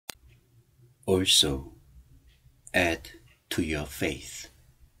also add to your faith.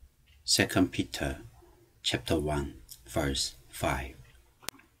 2 Peter chapter 1, verse 5.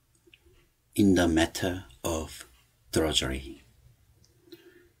 In the matter of drudgery,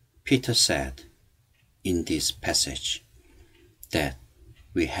 Peter said in this passage that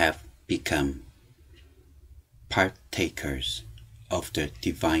we have become partakers of the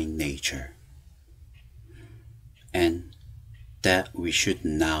divine nature, and that we should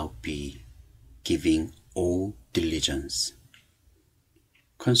now be giving all diligence,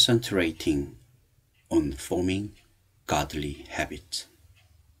 concentrating on forming godly habits.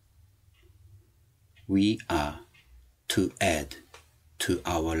 We are to add to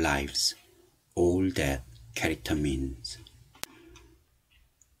our lives all that character means.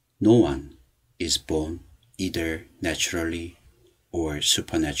 No one is born either naturally or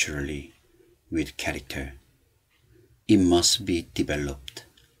supernaturally with character. It must be developed.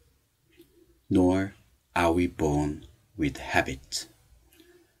 Nor are we born with habits.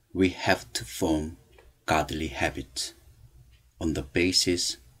 We have to form godly habits on the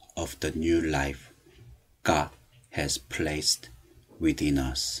basis of the new life God has placed within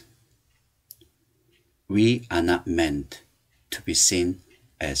us. We are not meant to be seen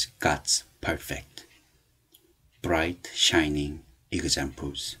as God's perfect, bright, shining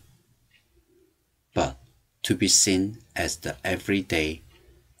examples, but to be seen as the everyday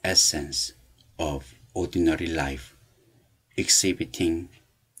essence of ordinary life, exhibiting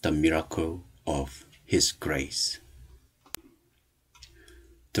the miracle of His grace.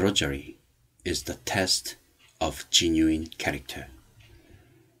 Drudgery is the test of genuine character.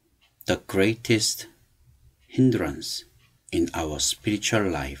 The greatest hindrance in our spiritual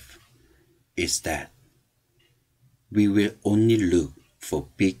life is that we will only look for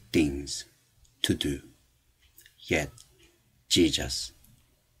big things to do. Yet Jesus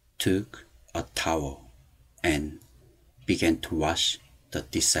took a towel and began to wash the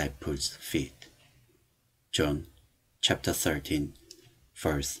disciples' feet. John chapter 13,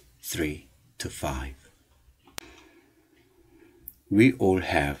 verse 3 to 5. We all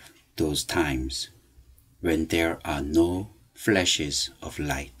have those times when there are no flashes of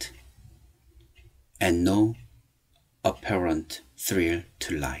light and no apparent thrill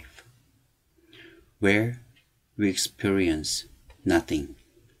to life, where we experience nothing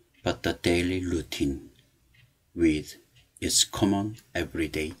but the daily routine with its common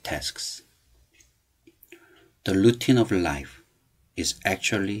everyday tasks. The routine of life is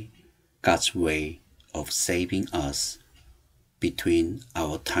actually God's way of saving us between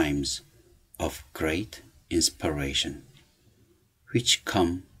our times of great inspiration, which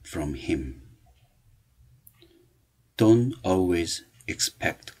come from Him. Don't always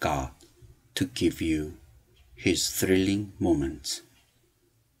expect God to give you His thrilling moments,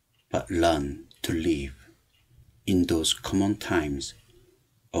 but learn to live in those common times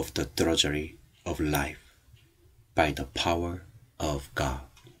of the drudgery of life by the power of God.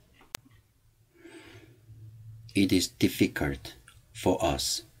 It is difficult for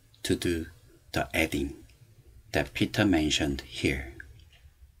us to do the adding that Peter mentioned here.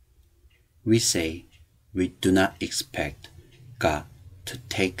 We say we do not expect God to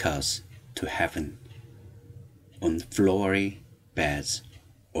take us to heaven on flowery beds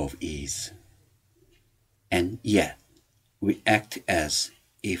of ease, and yet we act as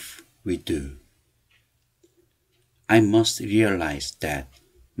if we do. I must realize that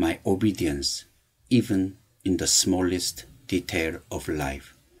my obedience, even in the smallest detail of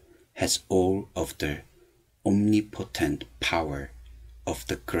life, has all of the omnipotent power of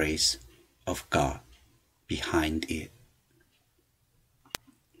the grace of God behind it.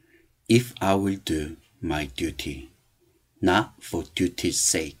 If I will do my duty, not for duty's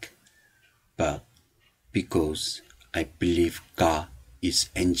sake, but because I believe God is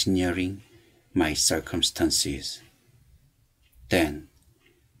engineering my circumstances, then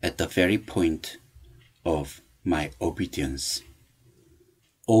at the very point of my obedience,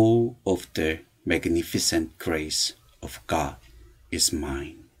 all of the magnificent grace of God is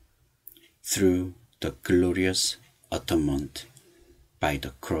mine through the glorious atonement by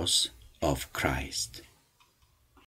the cross of Christ.